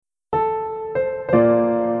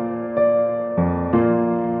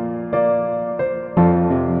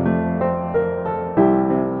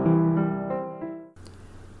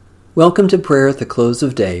Welcome to prayer at the close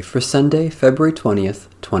of day for Sunday, February 20th,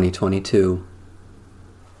 2022.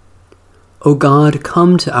 O God,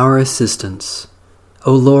 come to our assistance.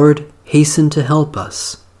 O Lord, hasten to help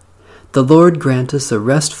us. The Lord grant us a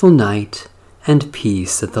restful night and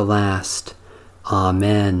peace at the last.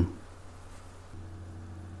 Amen.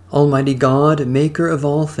 Almighty God, maker of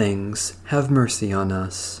all things, have mercy on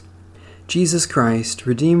us. Jesus Christ,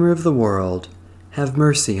 Redeemer of the world, have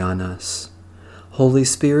mercy on us. Holy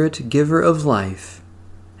Spirit, giver of life,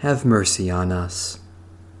 have mercy on us.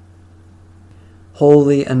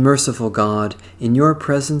 Holy and merciful God, in your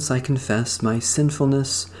presence I confess my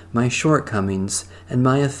sinfulness, my shortcomings, and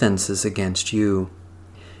my offenses against you.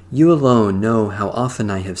 You alone know how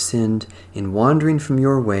often I have sinned in wandering from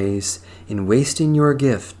your ways, in wasting your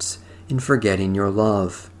gifts, in forgetting your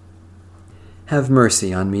love. Have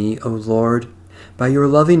mercy on me, O Lord. By your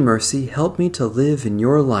loving mercy, help me to live in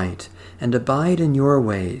your light and abide in your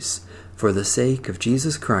ways, for the sake of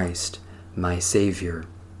Jesus Christ, my Savior.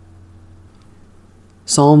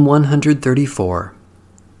 Psalm 134.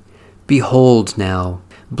 Behold now,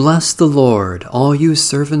 bless the Lord, all you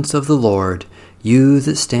servants of the Lord, you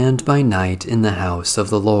that stand by night in the house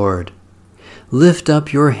of the Lord. Lift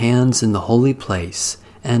up your hands in the holy place,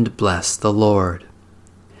 and bless the Lord.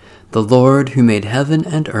 The Lord who made heaven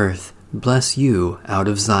and earth, bless you out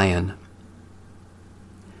of Zion.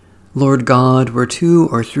 Lord God, where 2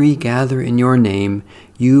 or 3 gather in your name,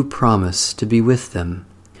 you promise to be with them.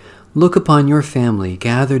 Look upon your family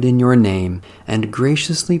gathered in your name, and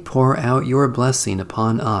graciously pour out your blessing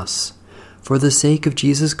upon us, for the sake of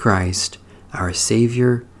Jesus Christ, our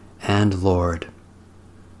Savior and Lord.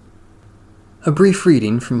 A brief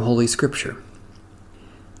reading from Holy Scripture.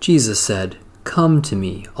 Jesus said, "Come to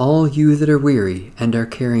me, all you that are weary and are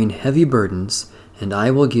carrying heavy burdens, and I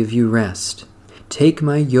will give you rest. Take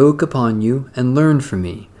my yoke upon you and learn from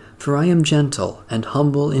me, for I am gentle and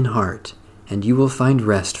humble in heart, and you will find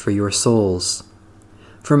rest for your souls.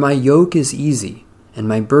 For my yoke is easy, and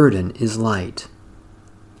my burden is light."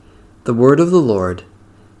 The word of the Lord.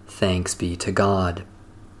 Thanks be to God.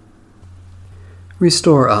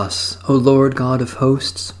 Restore us, O Lord God of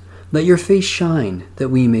hosts. Let your face shine, that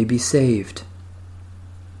we may be saved.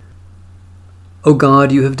 O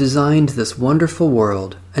God, you have designed this wonderful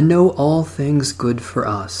world and know all things good for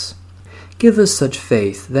us. Give us such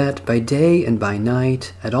faith that by day and by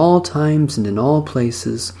night, at all times and in all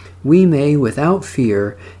places, we may without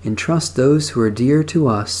fear entrust those who are dear to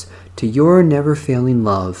us to your never-failing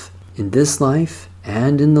love, in this life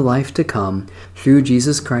and in the life to come, through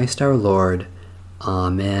Jesus Christ our Lord.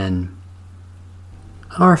 Amen.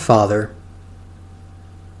 Our Father,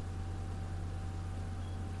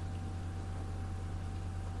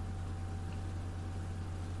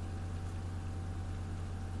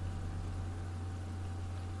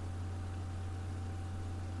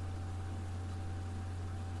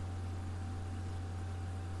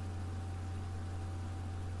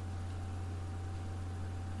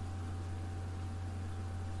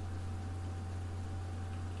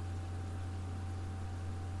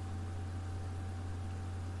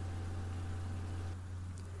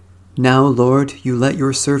 now, Lord, you let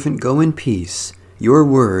your servant go in peace. Your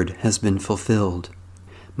word has been fulfilled.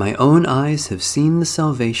 My own eyes have seen the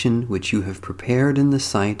salvation which you have prepared in the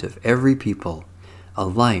sight of every people, a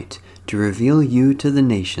light to reveal you to the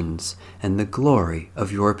nations and the glory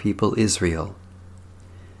of your people Israel.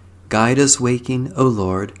 Guide us waking, O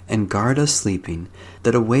Lord, and guard us sleeping,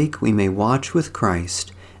 that awake we may watch with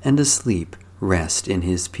Christ, and asleep rest in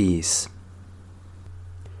his peace.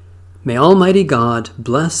 May Almighty God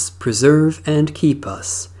bless, preserve, and keep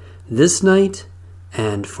us, this night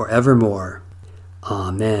and forevermore.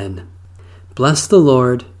 Amen. Bless the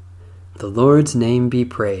Lord. The Lord's name be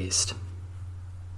praised.